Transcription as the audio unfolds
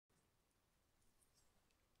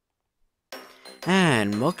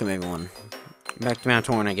And welcome everyone back to Mount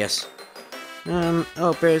Horn, I guess.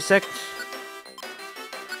 Oh, bear a sec.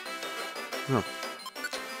 Oh.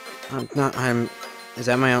 Is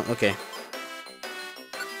that my own? Okay.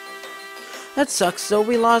 That sucks, so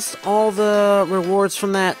we lost all the rewards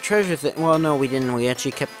from that treasure thing. Well, no, we didn't. We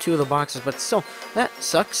actually kept 2 of the boxes, but still, that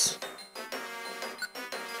sucks.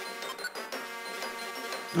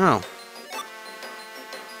 Oh.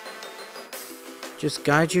 Just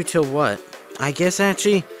guide you till what? I guess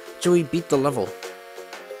actually, till we beat the level.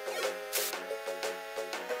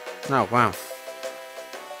 Oh, wow.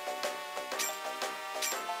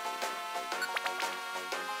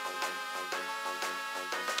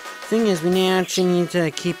 Thing is, we actually need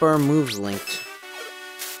to keep our moves linked.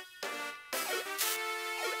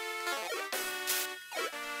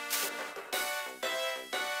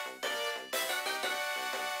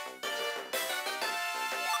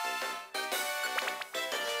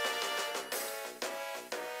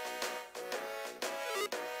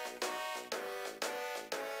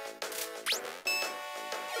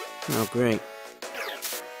 Oh, great.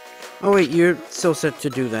 Oh, wait, you're still set to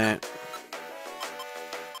do that.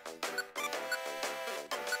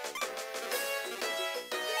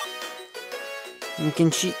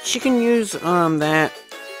 She can use, that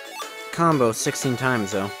combo 16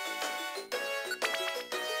 times, though.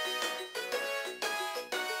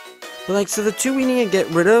 But, like, so the 2 we need to get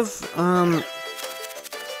rid of,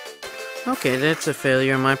 okay, that's a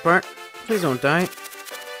failure on my part. Please don't die.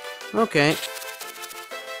 Okay.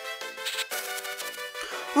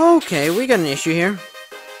 Okay, we got an issue here.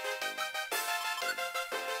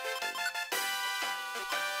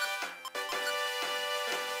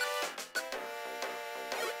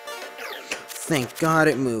 Thank God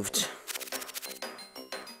it moved.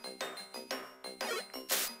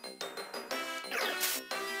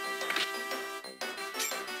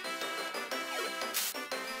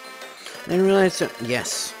 I didn't realize that.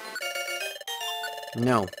 Yes.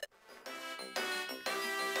 No.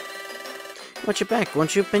 Watch your back,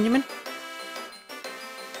 won't you, Benjamin?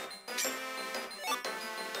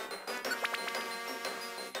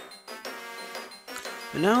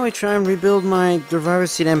 But now I try and rebuild my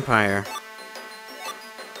Zyphreium Empire.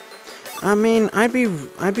 I mean, I'd be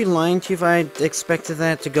lying to you if I expected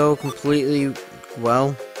that to go completely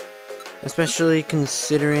well. Especially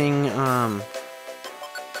considering, well,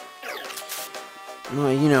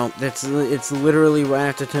 you know, it's literally right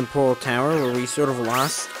after Temporal Tower where we sort of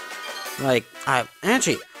lost. Like,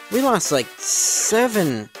 actually, we lost like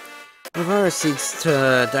 7 of our seeds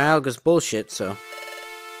to Dialga's bullshit, so.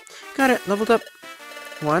 Got it, leveled up.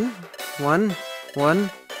 1, 1,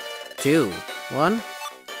 1, 2, 1.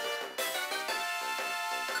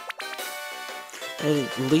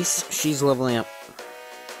 At least she's leveling up.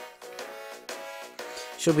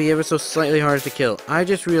 She'll be ever so slightly harder to kill. I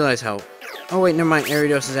just realized how. Oh wait, never mind,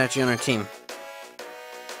 Aridos is actually on our team.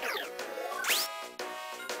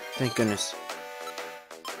 Thank goodness.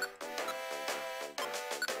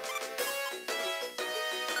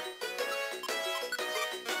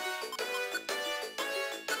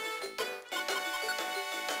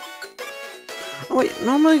 Oh wait,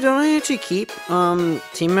 normally don't I actually keep,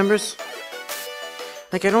 team members?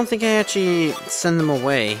 Like, I don't think I actually send them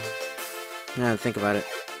away. Now to think about it.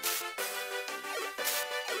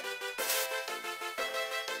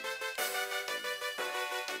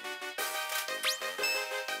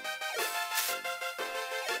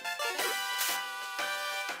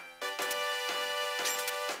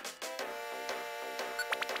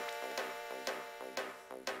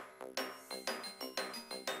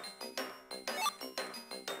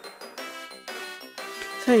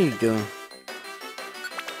 How are you doing?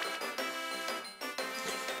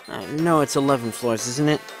 No, it's 11 floors, isn't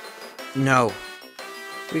it? No.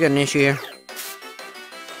 We got an issue here.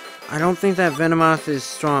 I don't think that Venomoth is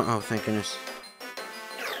strong. Oh, thank goodness.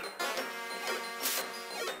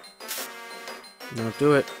 Don't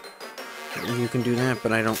do it. You can do that,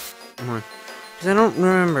 but I don't. Come on. Because I don't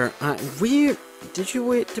remember. We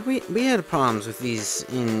had problems with these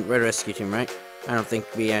in Red Rescue Team, right? I don't think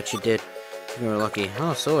we actually did. We were lucky.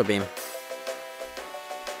 Oh, Solar Beam.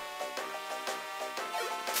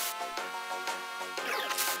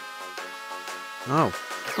 Oh.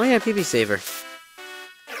 Oh yeah, PB Saver.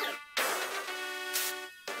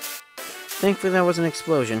 Thankfully that was an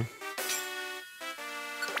explosion.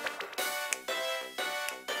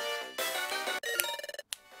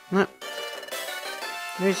 No.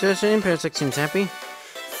 Research and Parasect seems happy.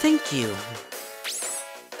 Thank you.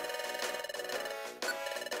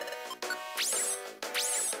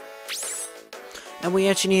 And we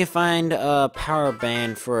actually need to find a power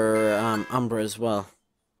band for Umbra as well.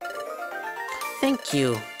 thank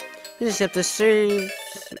you. Please accept this, sir.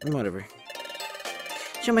 Whatever.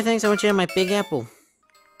 Show my thanks, I want you to have my big apple.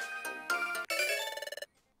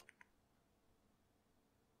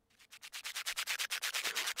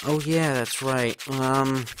 Oh yeah, that's right.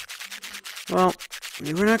 Well,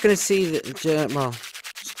 we're not gonna see the, well,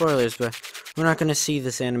 spoilers, but we're not gonna see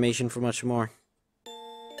this animation for much more.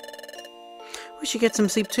 We should get some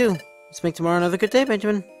sleep too. Let's make tomorrow another good day,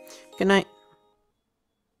 Benjamin. Good night.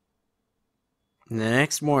 The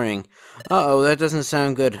next morning. Uh-oh, that doesn't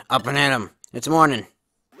sound good. Up and at 'em. It's morning.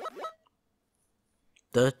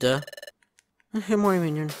 Duh. Good morning,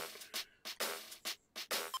 Minion.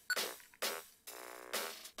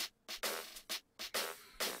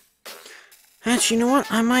 Actually, you know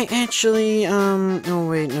what? I might actually, oh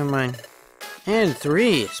wait, never mind. And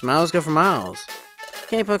 3. Smiles go for miles.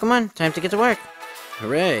 Okay, Pokemon, time to get to work.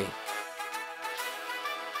 Hooray.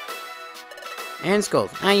 And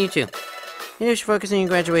Scold. You too. You should focus on your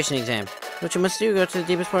graduation exam. What you must do, go to the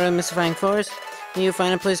deepest part of the mystifying forest, and you'll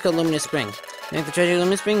find a place called Luminous Spring. Thank the treasure of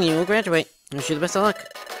Luminous Spring, and you will graduate. I wish you the best of luck.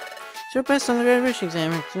 So best on the graduation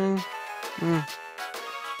exam.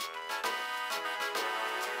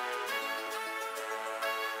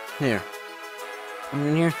 Here. I'm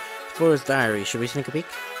in here. Explora's Diary. Should we sneak a peek?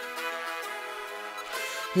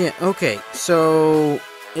 Yeah, okay. So,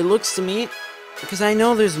 it looks to me, because I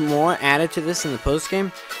know there's more added to this in the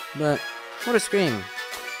post-game, but what a scream.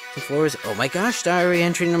 Explora's, oh my gosh, Diary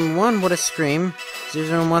entry number 1, what a scream.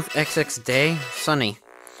 0 month XX day, Sunny.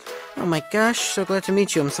 Oh my gosh, so glad to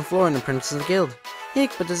meet you. I'm Sunflora, the Princess of the Guild.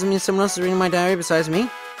 Eek, but does it mean someone else is reading my diary besides me?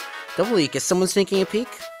 Double eek, is someone sneaking a peek?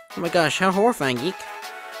 Oh my gosh, how horrifying, eek.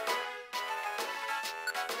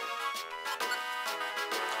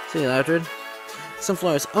 Silly Loudred.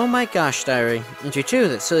 Sunflowers, oh my gosh, Diary. Entry 2,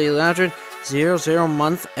 that's Silly Loudred. 0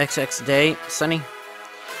 month XX day, Sunny.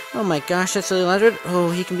 Oh my gosh, that Silly Loudred.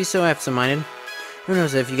 Oh, he can be so absent-minded. Who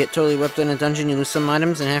knows, if you get totally whipped in a dungeon, you lose some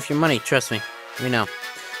items and half your money, trust me. We know.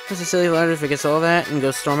 Because the Silly Loudred forgets all that and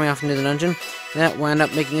goes storming off into the dungeon, that wound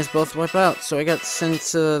up making us both wipe out, so I got sent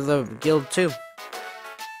to the guild too.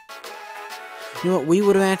 You know what, we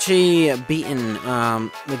would have actually beaten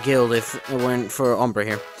the guild if it weren't for Umbra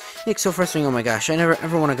here. It's so frustrating, oh my gosh, I never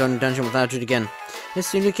ever want to go in a dungeon without it again.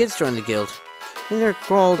 There's 2 new kids joined the guild. I think they're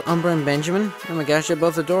called Umbra and Benjamin. Oh my gosh, they're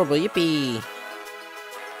both adorable, yippee!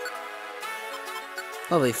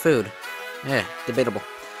 Lovely food. Yeah, debatable.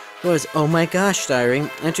 Was, oh my gosh,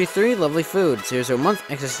 Diary. Entry 3, lovely food. 0 month,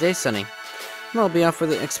 excess day, Sunny. I'll be off for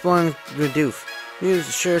the exploring Redoof. You're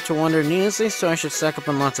sure to wander needlessly, so I should stack up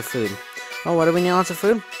on lots of food. Oh, what do we need lots of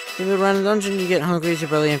food? If you run a dungeon, you get hungry as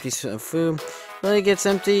your belly empties of food. Belly gets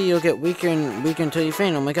empty, you'll get weaker and weaker until you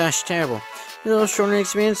faint. Oh my gosh, terrible. A little shorter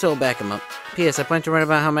experience, so I'll back him up. P.S. I plan to write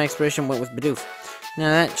about how my exploration went with Bidoof. Now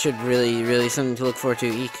that should really something to look forward to,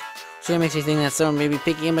 eek. So that makes me think that someone may be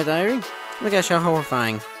peeking in my diary? Oh my gosh, how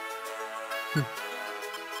horrifying.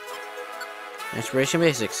 Exploration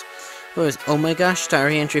Basics. Was, oh my gosh,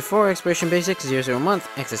 Diary Entry 4, Exploration Basics, 0 month,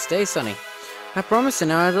 excess day, Sunny. I promised and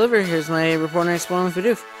now I deliver. Here's my report on exploring with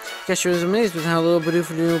Bidoof. Guess you was amazed with how little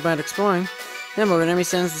Bidoof knew about exploring. Then when an enemy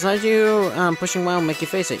stands beside you, pushing wild will make you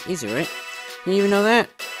face it. Easy, right? You even know that?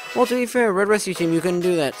 Well, to be fair, Red Rescue Team, you couldn't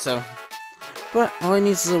do that, so. But all he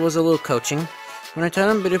needs was a little coaching. When I tell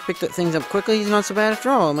him Bidoof picked things up quickly, he's not so bad after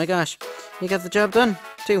all. Oh my gosh. He got the job done,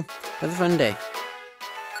 too. Have a fun day.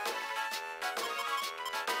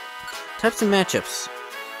 Types and matchups.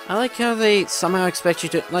 I like how they somehow expect you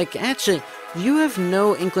to, like, actually, you have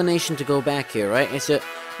no inclination to go back here, right? It's a,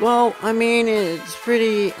 well, I mean, it's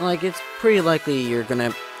pretty likely you're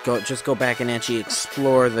gonna just go back and actually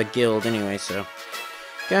explore the guild anyway, so.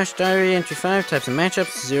 Gosh, Diary Entry 5, types and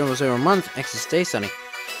matchups, 0 month, excess day, Sunny.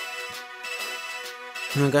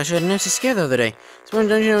 Oh my gosh, I had a nasty scare the other day. Spawned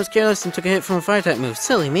dungeon, I was careless and took a hit from a fire-type move.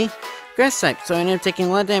 Silly me. Grass type, so I ended up taking a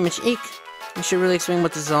lot of damage. Eek. You should really explain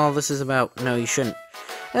what all this is about. No, you shouldn't.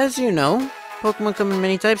 As you know, Pokemon come in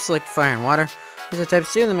many types, like fire and water. These are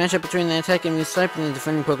types 2, the matchup between the attacking move's type and the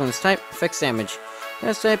defending Pokemon's type affects damage.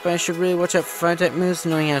 Grass type, I should really watch out for fire-type moves,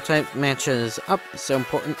 knowing how type matches up is so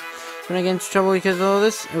important. When I get into trouble because of all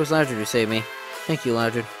this, it was Loudred who saved me. Thank you,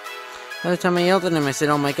 Loudred. The other time I yelled at him, I said,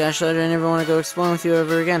 oh my gosh, Loudred, I never want to go exploring with you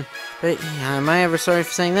ever again. But, yeah, am I ever sorry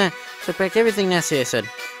for saying that? Took back everything nasty I said.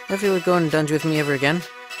 If you would go in a dungeon with me ever again,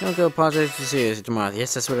 don't go apologize to serious tomorrow.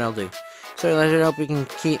 Yes, that's what I'll do. Sorry, Loudred, I hope we can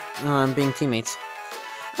keep on being teammates.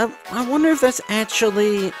 I wonder if that's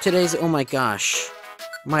actually today's oh my gosh.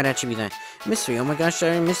 Might actually be that. Mystery, oh my gosh,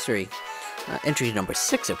 sorry, mystery. Entry number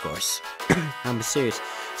 6, of course. I'm mysterious.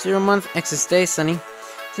 0 month, excess day, Sunny.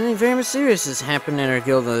 Something very mysterious has happened in our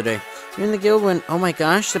guild the other day. You're in the guild when, oh my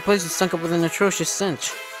gosh, the place is stunk up with an atrocious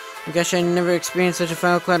stench. Oh my gosh, I never experienced such a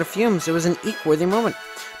foul cloud of fumes. It was an eek-worthy moment.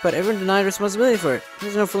 But everyone denied responsibility for it.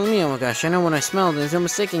 There's no fooling me, oh my gosh. I know when I smelled, there's no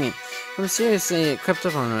mistaking it. I'm seriously, it crept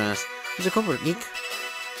up on us. There's a culprit, eek.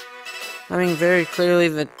 I mean, very clearly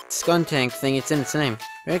the Skuntank thing, it's in its name.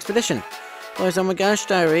 Rare Expedition. Boys, oh my gosh,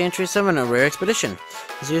 diary entry 7, a rare expedition.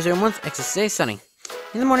 00 month, exit today, Sunny.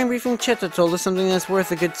 In the morning briefing, Cheta told us something that's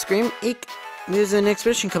worth a good scream. Eek! There's an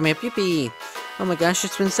expedition coming up, yippee! Oh my gosh,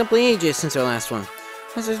 it's been simply ages since our last one.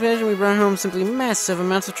 Last expedition, we brought home simply massive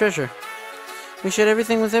amounts of treasure. We shared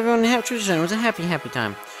everything with everyone in Happy Tradition. It was a happy, happy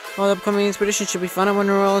time. All the upcoming expeditions should be fun. I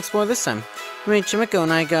wonder where we'll explore this time. Me, Chimiko,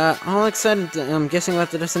 and I got all excited guessing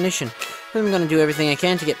about the destination. I'm gonna do everything I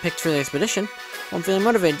can to get picked for the expedition. I'm feeling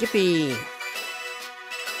motivated, yippee!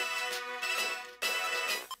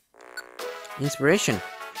 Inspiration.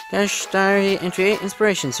 Gosh, diary, entry 8,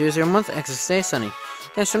 inspiration, 00 month, exit today, Sunny.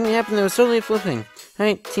 Gosh, something happened that was totally flipping.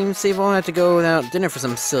 Alright, Team Save all had to go without dinner for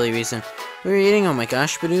some silly reason. We were eating, oh my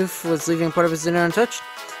gosh, Bidoof was leaving part of his dinner untouched.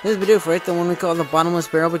 This is Bidoof, right? The one we call the bottomless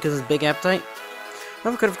barrel because of his big appetite?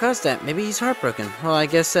 Whatever could have caused that? Maybe he's heartbroken. Well, I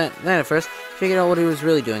guess that at first, figured out what he was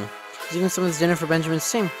really doing. He's eating some of his dinner for Benjamin's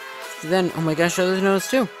team. Then, oh my gosh, others noticed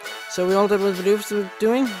too. So we all did what Bidoof was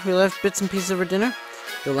doing. We left bits and pieces of our dinner.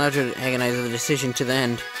 They allowed her to agonize over the decision to the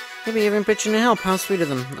end. Maybe even pitching to help. How sweet of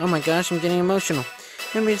them. Oh my gosh, I'm getting emotional.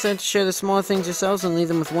 Maybe decide to share the small things yourselves and leave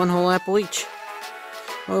them with one whole apple each.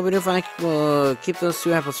 Oh, but if I will keep those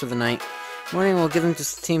 2 apples for the night. Morning, we'll give them to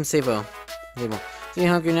Team Savo. They're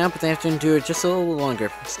hungry now, but they have to endure just a little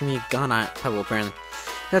longer. It's gonna be a gone pebble, apparently.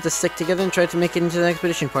 They have to stick together and try to make it into the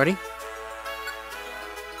expedition party.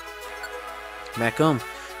 Back home.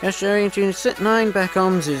 Gosh, Jerry, into sit 9, back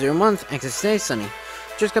home, 00 month, exit today, Sunny.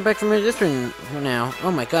 Just got back from your district now.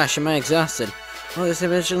 Oh my gosh, am I exhausted. Oh, this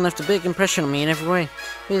expedition left a big impression on me in every way.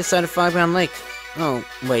 We decided Fogbound Lake. Oh,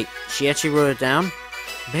 wait, she actually wrote it down?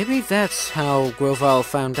 Maybe that's how Grovile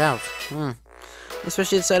found out.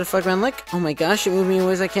 Especially the side of Fogbound Lake. Oh my gosh, it moved me in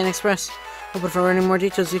ways I can't express. Oh, but if I were any more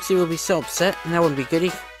details, Yuxi will be so upset, and that wouldn't be goody.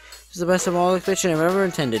 This is the best of all expedition I've ever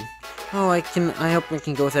intended. Oh, I hope we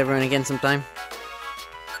can go with everyone again sometime.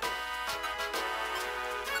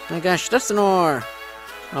 Oh my gosh, Dustanor!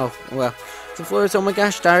 Oh, well. The floor is, oh my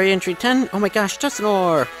gosh, diary entry 10. Oh my gosh,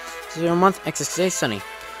 Dustanor! 0 month, exit today, Sunny.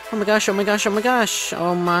 Oh my gosh, oh my gosh, oh my gosh,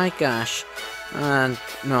 oh my gosh.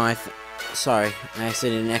 No, sorry, I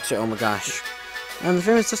accidentally did an extra, oh my gosh. The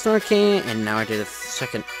famous Dustanor came, and now I did a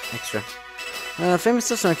second extra. Famous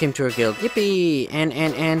Dustanor came to our guild, yippee!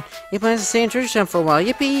 And, he plans to stay in Treasure Town for a while,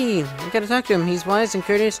 yippee! I gotta talk to him, he's wise and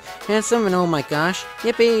courteous, handsome, and oh my gosh,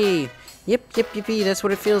 yippee! Yip, yippee, that's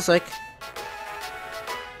what it feels like.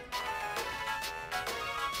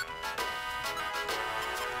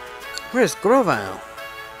 Where's Grovile?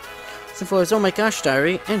 Floors, oh my gosh,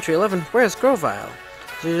 diary. Entry 11, where's Grovile?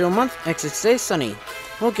 0 month, exit today, Sunny.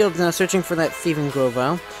 Whole guild's now searching for that thieving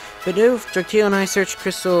Grovile. Bidoof, Draktil, and I searched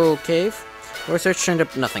Crystal Cave. Our search turned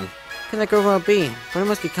up nothing. Could that Grovile be? But it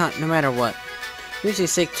must be caught no matter what.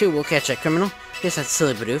 Yuxi's sake too, we'll catch that criminal. Guess that's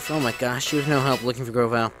silly Bidoof. Oh my gosh, she was no help looking for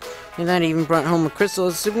Grovile. And that even brought home a crystal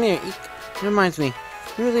as a souvenir. Eek. It reminds me.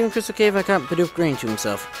 When we were leaving Crystal Cave, I caught Bidoof grinning to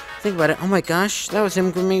himself. Think about it, oh my gosh, that was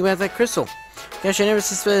him grinning about that crystal. Gosh, I never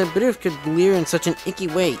suspected Bidoof could leer in such an icky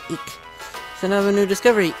way. Eek. It's another new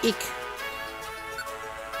discovery. Eek.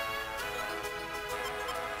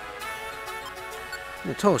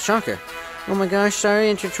 A total shocker. Oh my gosh, sorry,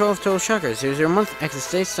 enter 12 total shockers. 0 month, exit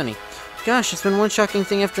today, Sunny. Gosh, it's been one shocking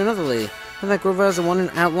thing after another lately. I thought Grovile's the one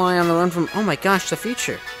outline on the run from, oh my gosh, the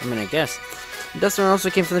future. I mean, I guess. Dustin also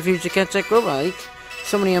came from the future to catch that Grovile. Eek.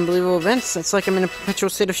 So many unbelievable events, it's like I'm in a perpetual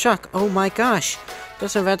state of shock. Oh my gosh.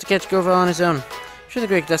 Dustin about to catch Grovile on his own. I'm sure the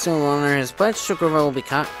great Dustin will honor his pledge, so Grovile will be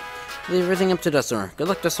caught. Leave everything up to Dustin. Good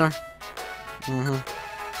luck, Dustin.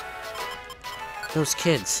 Those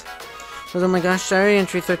kids. Oh my gosh, diary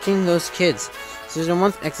entry 13, those kids. 0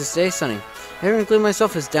 month, exit today, Sunny. Everyone, including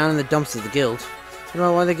myself, is down in the dumps of the guild. You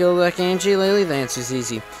know why the guild lacking energy lately? The answer's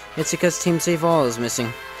easy. It's because Team Save All is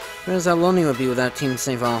missing. Who knows how lonely it would be without Team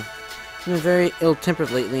Save All? I've been very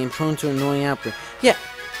ill-tempered lately and prone to annoying outbursts. Yeah,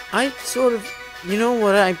 you know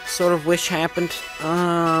what I sort of wish happened?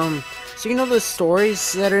 So you know the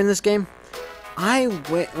stories that are in this game?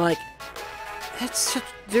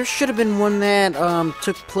 There should have been one that,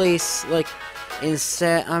 took place,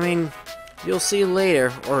 I mean, you'll see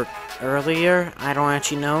later, or earlier, I don't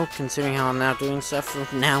actually know, considering how I'm now doing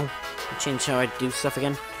stuff now. I changed how I do stuff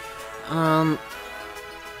again.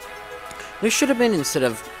 There should have been, instead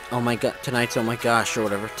of, oh my god, tonight's oh my gosh, or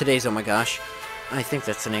whatever, today's oh my gosh. I think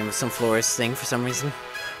that's the name of some florist thing for some reason.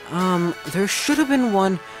 There should have been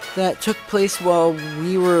one that took place while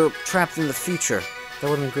we were trapped in the future. That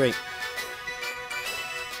would have been great.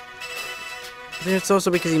 It's also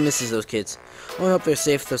because he misses those kids. Well, I hope they're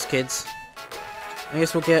safe, those kids. I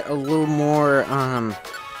guess we'll get a little more,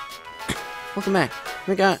 welcome back.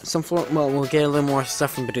 We got some we'll get a little more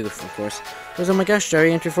stuff from Bidoof, of course. Oh my gosh,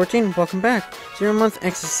 Jerry, entry 14, welcome back. 0 month,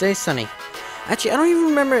 Exit Stay Sunny. Actually, I don't even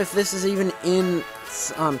remember if this is even in,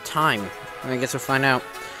 time. I guess we'll find out.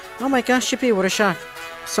 Oh my gosh, Yippee, what a shock.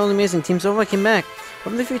 So amazing, Team Sova came back.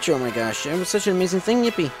 From the future, oh my gosh, it was such an amazing thing,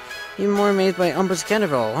 Yippee. Even more amazed by Umbra's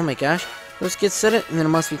Cannibal, oh my gosh. Those kids said it, and then it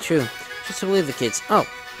must be true. Just to believe the kids. Oh,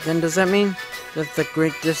 then does that mean that the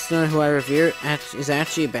great listener who I revere is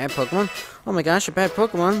actually a bad Pokemon? Oh my gosh, a bad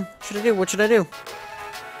Pokemon? What should I do? What should I do?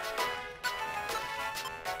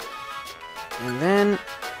 And then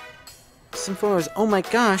some followers. Oh my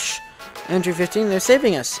gosh! Entry 15, they're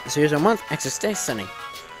saving us. 0 month, Exit Stay Sunny.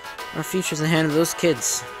 Our future's in the hand of those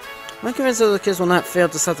kids. I'm convinced that those kids will not fail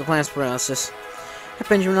to stop the planet's paralysis. At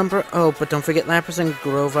Benjamin number. Oh, but don't forget Lapras and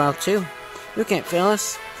Grovyle too. You can't fail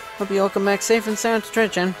us. Hope you all come back safe and sound to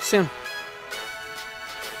Treasure soon.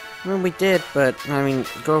 Well, we did, but, I mean,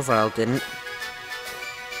 Grovyle didn't.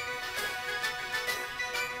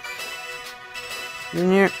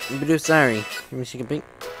 In here, Bidoof Zyphreium. Give me a second peek.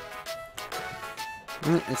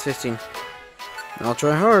 It's 15. I'll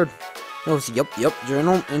try hard. Oh, yup,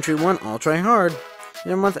 journal, entry 1, I'll try hard.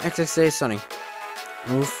 0 month, XX Day Sunny.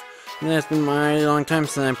 Oof. It's been my long time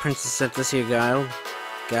since I Princess set this here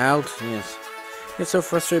guiled, yes. It's so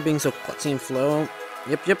frustrated being so klutzy and flow.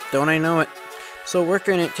 Yep, don't I know it. So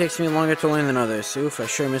worker and it takes me longer to learn than others. Oof, I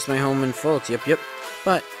sure miss my home and faults, yep.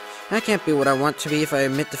 But, that can't be what I want to be if I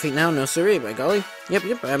admit defeat now, no siree, by golly.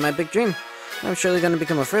 Yep, I have my big dream. I'm surely gonna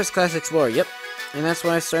become a first-class explorer, yep. And that's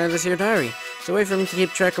why I started this here diary. It's a way for me to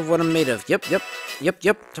keep track of what I'm made of. Yep.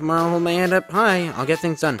 Tomorrow I'll hold my hand up high. I'll get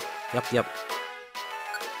things done. Yep.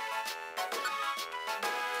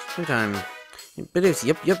 Sometime.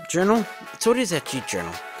 Bidoof, yep, journal. So what is that G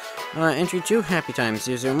journal? Entry 2, happy times.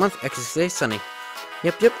 0 month, Exit Day Sunny.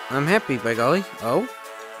 Yep, I'm happy, by golly. Oh?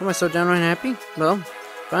 Am I so downright happy? Well,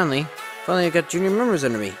 finally I got junior members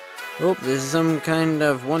under me. Oh, this is some kind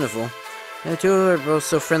of wonderful. The two are both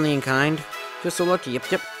so friendly and kind. Just so lucky, yep.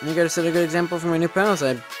 You gotta set a good example for my new pals.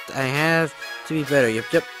 I have to be better,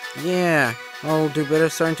 yep. Yeah, I'll do better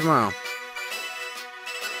starting tomorrow.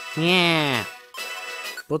 Yeah.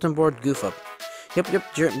 Bulletin board goof up.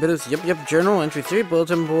 Yep, journal, entry 3,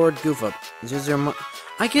 bulletin board goof up.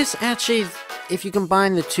 I guess, actually, if you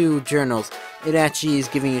combine the two journals, it actually is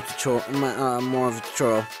giving you more of a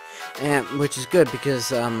tutorial. Which is good,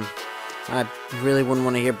 because, I really wouldn't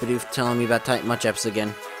want to hear Bidoof telling me about Titan Much-Ups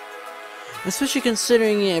again. Especially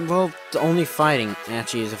considering, well, only fighting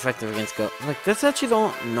actually is effective against Go. Like, that's actually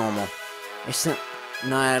normal. It's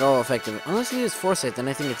not at all effective. Unless you use Foresight, then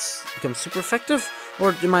I think it's becomes super effective. Or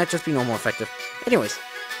it might just be normal effective. Anyways,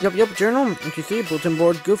 yep, journal, entry 3, bulletin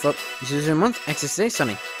board, goof up. This is your month, Exit Day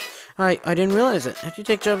Sunny. I didn't realize it. After you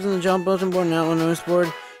take jobs on the job bulletin board and outline notice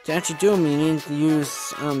board, to actually do them, you need to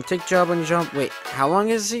use, take job on your job. Wait, how long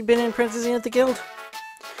has he been in Princessing at the Guild?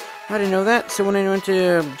 I didn't know that, so when I went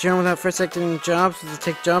to journal without first selecting jobs, the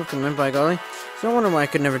take job command, by golly. So I wonder why I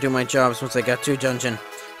could never do my jobs once I got to dungeon.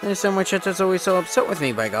 I understand why Chet's always so upset with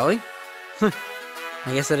me, by golly.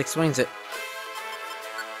 I guess that explains it.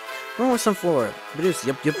 One with some flora.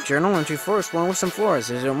 Bidoof, yep, journal, entry 4, exploring with some floras.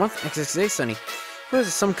 0 month, Exit Day Sunny. This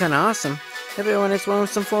is some kind of awesome. Everyone exploring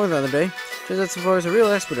with some flora the other day. Turns out some flora is a real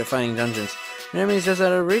expert at finding dungeons. When enemies just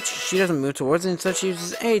out of reach, she doesn't move towards it, instead she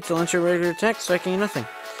uses A to launch her regular attack, striking nothing.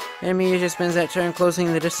 Enemy just spends that turn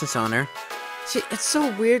closing the distance on her. See, it's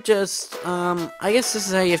so weird, just, I guess this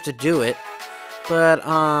is how you have to do it. But,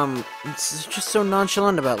 it's just so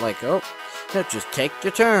nonchalant about, like, oh, just take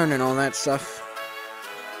your turn and all that stuff.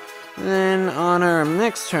 And then, on her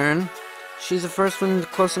next turn, she's the first one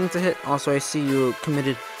close enough to hit. Also, I see you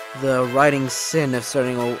committed the writing sin of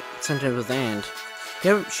starting a sentence with and.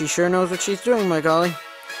 Yep, she sure knows what she's doing, my golly.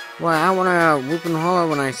 Why, I wanna whoop and holler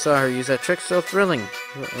when I saw her use that trick, so thrilling.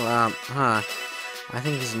 I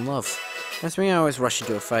think he's in love. That's me, I always rush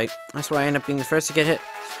into a fight. That's why I end up being the first to get hit.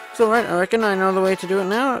 It's alright, I reckon I know the way to do it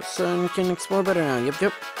now, so I can explore better now.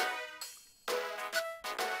 Yep.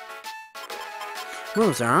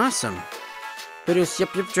 Moves are awesome. Bidoof,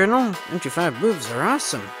 yep, journal. Entry 5, moves are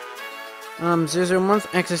awesome. 0 month,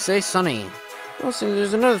 Exit Day Sunny. Well, see,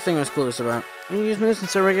 there's another thing I was clueless about. When you use moves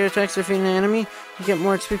instead of regular attacks to defeat an enemy, you get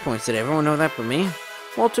more XP points. Did everyone know that but me?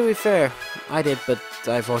 Well, to be fair, I did, but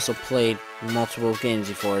I've also played multiple games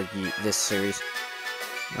before this series.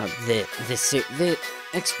 The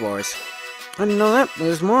Explorers. I didn't know that.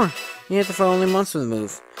 There's more. You have to follow only months with a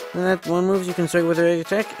move. And that one move you can strike with a regular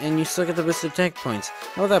attack, and you still get the boosted attack points.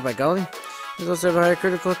 How about that, by golly? There's also a higher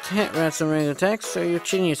critical rate on regular attacks, so you're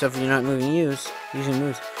cheating yourself if you're not using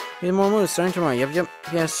moves. You have more moves starting tomorrow. Yep.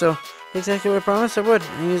 Yeah, so exactly what I promised I would.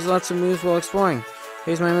 I use lots of moves while exploring. I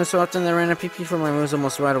use my moves so often that I ran out of PP for my moves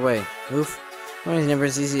almost right away. Oof. Well, it's never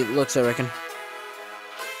as easy as it looks, I reckon.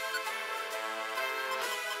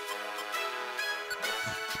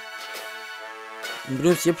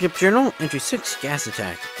 Oops, yep, journal. Entry 6, gas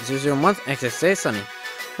attack. 00 month, XXA, sunny.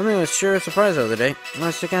 Something was sure a surprise the other day. When I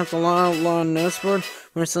was checking out the law notice board,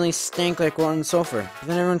 when it suddenly stank like rotten sulfur.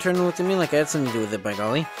 Then everyone turned and looked at me like I had something to do with it, by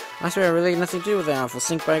golly. I swear I really had nothing to do with that awful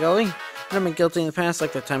stink, by golly. I've been guilty in the past,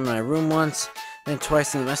 like that time in my room once, then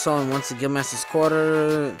twice in the mess hall, and once in Guildmaster's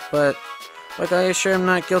quarter, but by golly, I sure am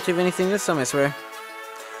not guilty of anything this time, I swear.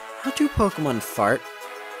 How do Pokemon fart?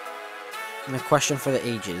 And a question for the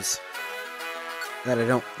ages that I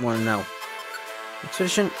don't want to know.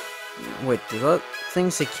 Expedition. Wait, did that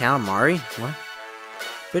thing say calamari? What?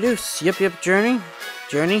 Produce. Yep, journey.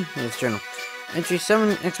 It's journal. Entry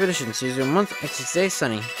 7, expedition. Season 1 month, XXA,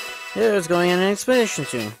 sunny. Yeah, I was going on an expedition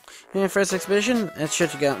soon. In my first expedition, that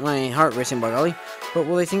shit got my heart racing, by golly. But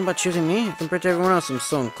will they think about choosing me? Compared to everyone else, I'm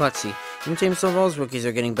so klutzy. Even Team Silver's rookies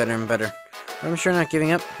are getting better and better. But I'm sure not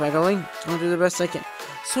giving up, by golly. I'll do the best I can.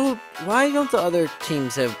 So, why don't the other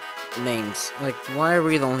teams have names? Like, why are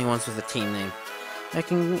we the only ones with a team name?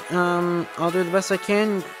 I'll do the best I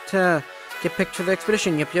can to get picked for the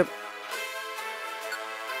expedition. Yep.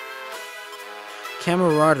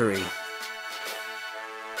 Camaraderie.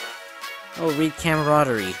 Oh, read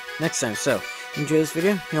camaraderie next time. So, enjoy this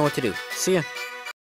video, you know what to do. See ya.